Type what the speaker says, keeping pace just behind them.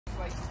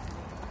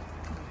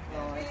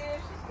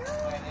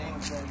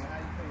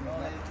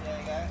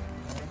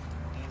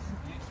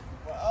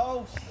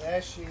Oh,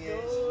 there she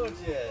is.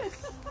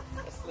 Gorgeous.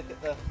 Let's look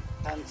at the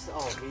handsome.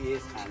 Oh, he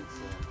is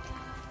handsome.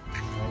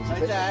 Hi,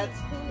 Dad.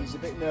 He's a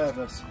bit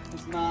nervous.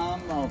 His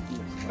mum. Oh,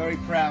 very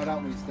proud,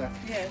 aren't we, Steph?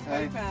 Yes,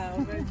 very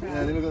proud, very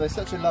proud. Yeah, look, they're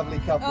such a lovely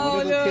couple. Oh,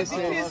 little look,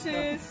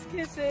 kisses.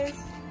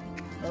 kisses.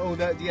 Oh,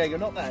 Diego,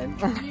 not that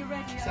end. Are you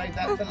ready? Save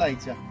that for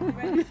later.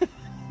 Ready? Okay.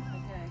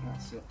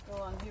 That's it. Go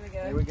on, here we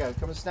go. Here we go.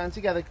 Come and stand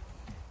together.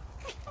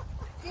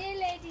 Dear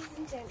ladies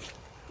and gentlemen,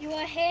 you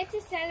are here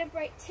to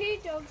celebrate two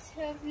dogs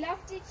who have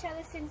loved each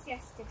other since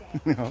yesterday.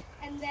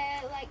 And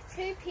they're like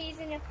two peas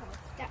in a pod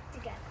stuck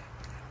together.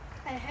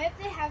 I hope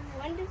they have a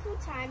wonderful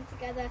time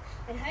together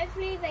and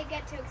hopefully they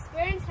get to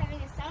experience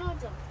having a son or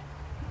daughter.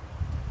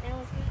 Now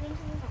let's move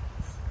into the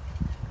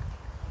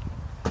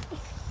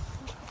facts.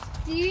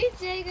 Do you,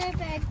 Diego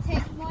Beg,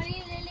 take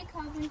Molly Lily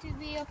Coven to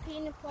be your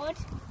peanut pod?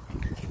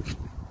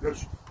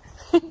 Yes.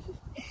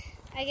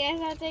 I guess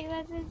I'll take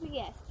that as a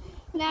yes.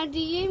 Now, do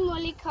you,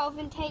 Molly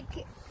Colvin,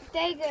 take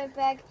Dago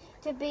Bag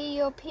to be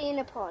your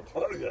peanut pod?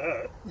 Oh,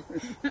 yeah.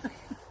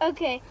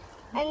 Okay.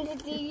 And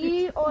do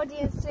you,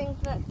 audience, think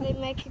that they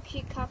make a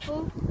cute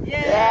couple?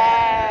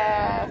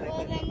 Yeah!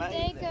 Well, then,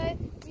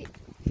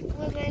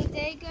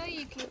 Dago,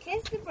 you can